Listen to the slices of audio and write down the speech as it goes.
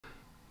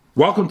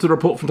Welcome to the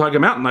report from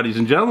Tiger Mountain, ladies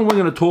and gentlemen. We're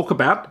going to talk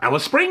about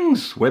Alice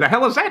Springs. Where the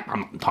hell is that?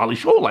 I'm not entirely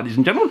sure, ladies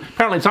and gentlemen.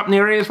 Apparently it's up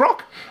near Ayers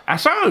Rock.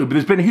 But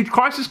there's been a huge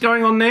crisis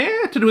going on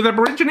there to do with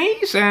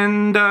Aborigines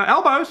and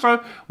Albo,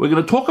 so we're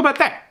going to talk about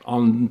that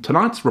on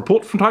tonight's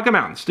report from Tiger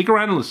Mountain. Stick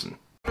around and listen.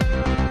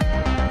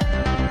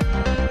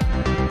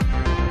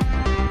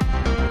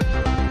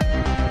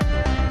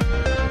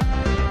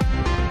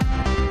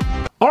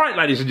 Alright,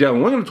 ladies and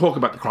gentlemen, we're going to talk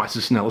about the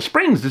crisis in Alice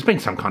Springs. There's been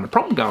some kind of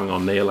problem going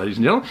on there, ladies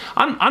and gentlemen.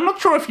 I'm not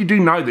sure if you do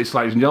know this,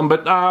 ladies and gentlemen,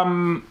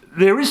 but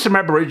there is some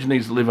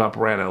Aborigines that live up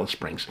around Alice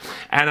Springs.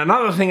 And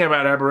another thing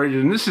about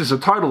Aborigines, and this is a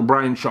total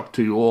brain shock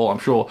to you all, I'm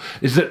sure,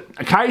 is that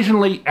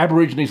occasionally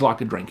Aborigines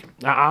like a drink.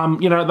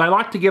 You know, they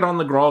like to get on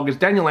the grog, as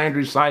Daniel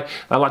Andrews say,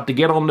 they like to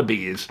get on the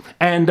beers.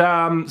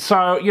 And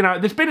so, you know,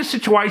 there's been a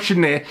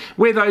situation there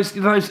where those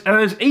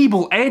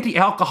evil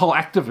anti-alcohol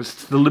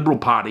activists, the Liberal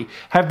Party,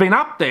 have been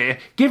up there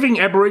giving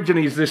Aborigines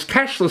this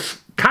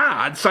cashless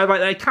card so that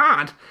they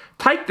can't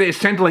take their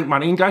Centrelink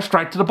money and go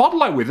straight to the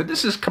bottle with it.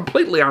 This is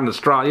completely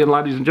un-Australian,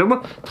 ladies and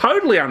gentlemen.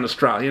 Totally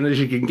un-Australian as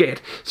you can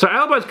get. So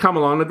Albo's come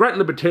along, the great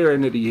libertarian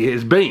that he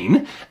has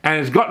been, and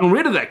has gotten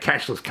rid of that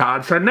cashless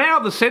card. So now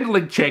the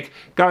Centrelink check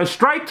goes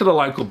straight to the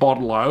local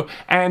bottle,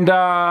 and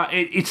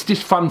it's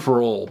just fun for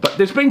all. But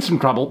there's been some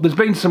trouble. There's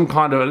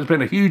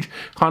been a huge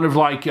kind of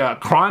like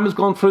crime has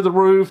gone through the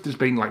roof. There's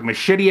been like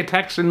machete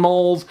attacks in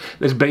malls.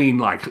 There's been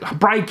like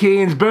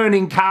break-ins,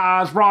 burning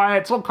cars,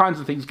 riots, all kinds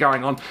of things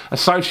going on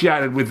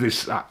associated with this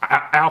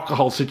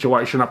alcohol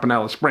situation up in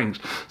Alice Springs.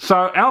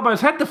 So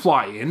Albo's had to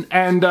fly in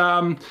and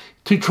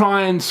to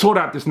try and sort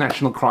out this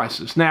national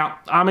crisis. Now,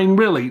 I mean,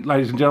 really,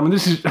 ladies and gentlemen,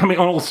 this is, I mean,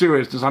 on all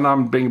seriousness, I know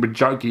I'm being a bit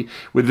jokey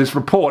with this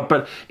report,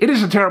 but it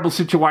is a terrible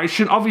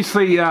situation.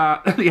 Obviously,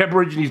 the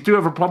Aborigines do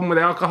have a problem with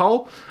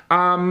alcohol,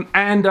 and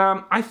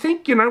I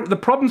think, you know, the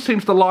problem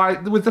seems to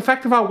lie with the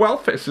fact of our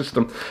welfare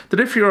system,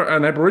 that if you're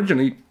an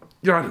Aborigine,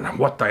 you know, I don't know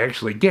what they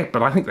actually get,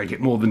 but I think they get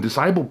more than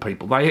disabled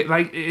people. They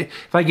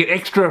get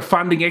extra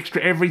funding,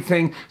 extra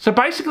everything. So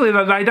basically,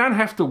 they don't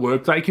have to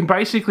work. They can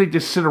basically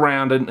just sit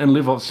around and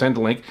live off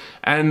Centrelink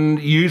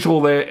and use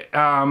all their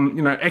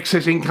you know,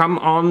 excess income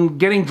on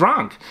getting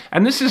drunk.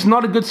 And this is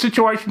not a good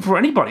situation for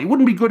anybody. It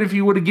wouldn't be good if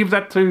you were to give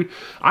that to,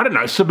 I don't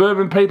know,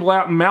 suburban people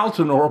out in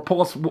Melton or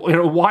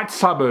a white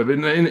suburb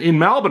in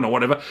Melbourne or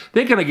whatever.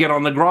 They're going to get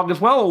on the grog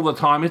as well all the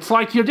time. It's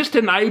like you're just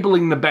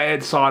enabling the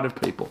bad side of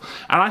people.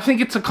 And I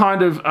think it's a kind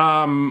of,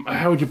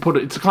 how would you put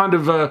it? It's a kind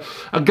of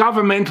a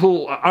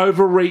governmental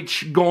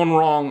overreach gone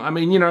wrong. I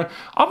mean, you know,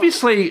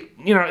 obviously,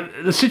 you know,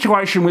 the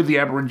situation with the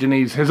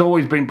Aborigines has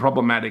always been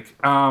problematic,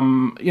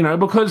 you know,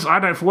 because, I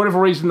don't know, for whatever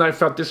reason they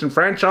felt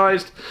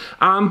disenfranchised,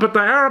 but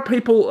they are a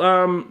people,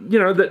 you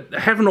know, that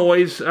haven't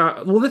always,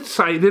 well, let's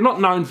say they're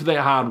not known for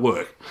their hard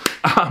work,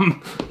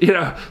 you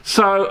know,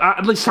 so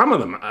at least some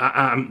of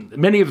them,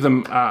 many of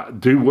them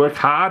do work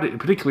hard,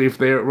 particularly if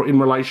they're in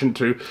relation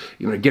to,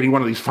 you know, getting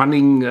one of these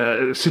funding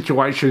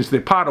situations.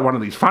 They're part of one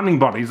of these funding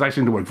bodies. They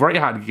seem to work very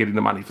hard to get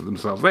the money for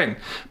themselves then.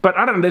 But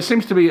I don't know, there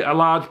seems to be a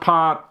large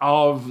part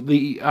of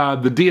the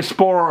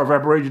diaspora of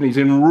Aborigines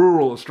in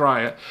rural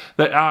Australia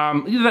that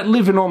that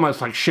live in almost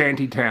like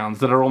shanty towns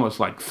that are almost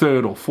like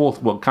third or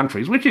fourth world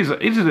countries, which is a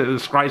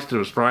disgrace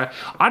to Australia.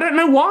 I don't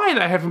know why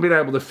they haven't been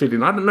able to fit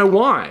in. I don't know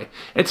why.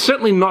 It's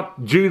certainly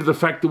not due to the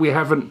fact that we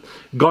haven't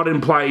got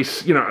in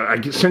place, you know,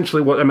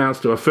 essentially what amounts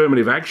to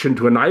affirmative action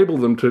to enable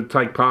them to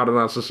take part in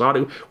our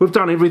society. We've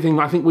done everything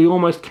I think we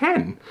almost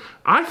can.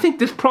 I think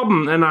this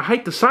problem, and I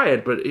hate to say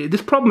it, but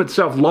this problem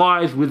itself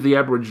lies with the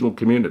Aboriginal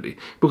community,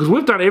 because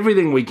we've done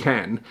everything we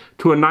can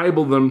to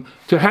enable them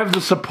to have the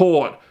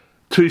support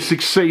to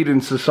succeed in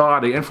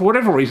society, and for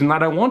whatever reason they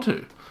don't want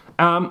to.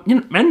 You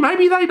know, and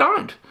maybe they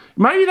don't.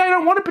 Maybe they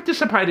don't want to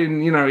participate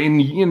in, you know,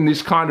 in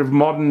this kind of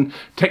modern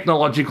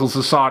technological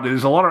society.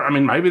 There's a lot of, I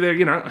mean, maybe there,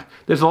 you know,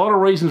 there's a lot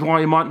of reasons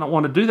why you might not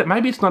want to do that.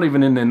 Maybe it's not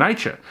even in their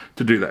nature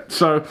to do that.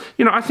 So,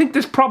 you know, I think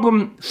this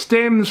problem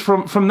stems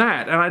from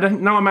that. And I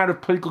think no amount of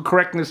political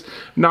correctness,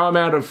 no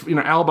amount of, you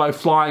know, Albo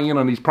flying in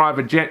on his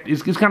private jet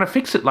is going to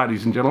fix it,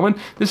 ladies and gentlemen.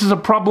 This is a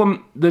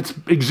problem that's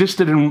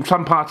existed in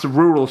some parts of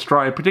rural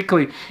Australia,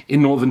 particularly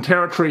in Northern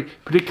Territory,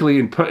 particularly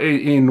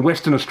in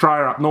Western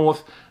Australia up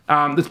north.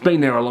 That's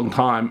been there a long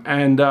time,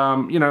 and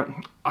you know,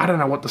 I don't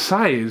know what to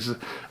say.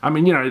 I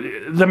mean, you know,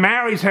 the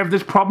Maoris have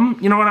this problem,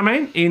 you know what I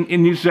mean,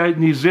 in New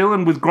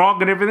Zealand with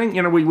grog and everything.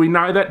 You know, we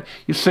know that.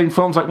 You've seen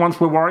films like Once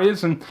We're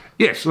Warriors, and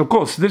yes, of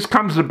course, this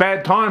comes at a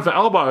bad time for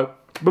Albo,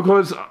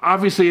 because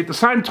obviously at the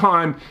same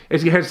time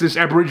as he has this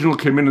Aboriginal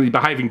community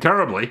behaving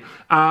terribly,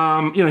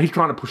 you know, he's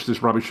trying to push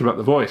this rubbish about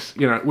the voice,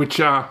 you know, which,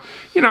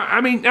 you know,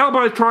 I mean,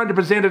 Albo is trying to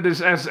present it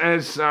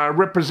as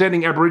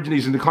representing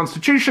Aborigines in the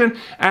Constitution,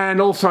 and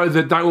also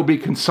that they will be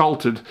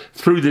consulted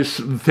through this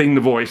thing,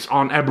 the voice,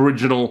 on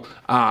Aboriginal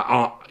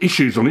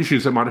issues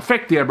that might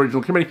affect the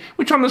Aboriginal community,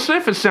 which on the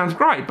surface sounds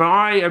great, but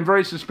I am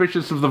very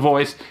suspicious of the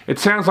voice. It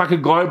sounds like a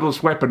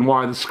globalist weapon,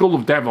 why the School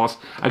of Davos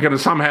are going to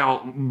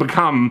somehow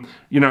become,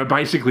 you know,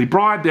 basically basically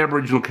bribe the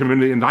Aboriginal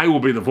community and they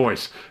will be the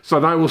voice. So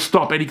they will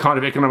stop any kind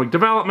of economic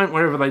development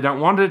wherever they don't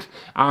want it,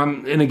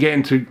 and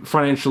again to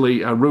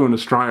financially ruin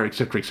Australia,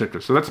 etc.,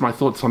 etc. So that's my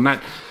thoughts on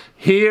that.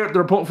 Here at the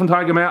report from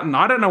Tiger Mountain,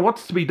 I don't know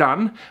what's to be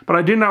done, but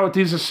I do know it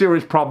is a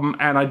serious problem,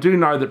 and I do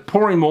know that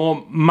pouring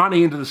more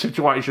money into the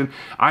situation,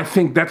 I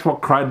think that's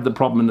what created the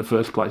problem in the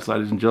first place,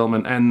 ladies and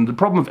gentlemen. And the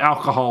problem of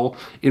alcohol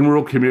in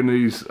rural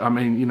communities, I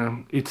mean, you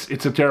know, it's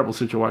a terrible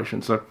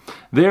situation. So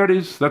there it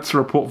is. That's the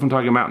report from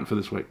Tiger Mountain for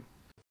this week.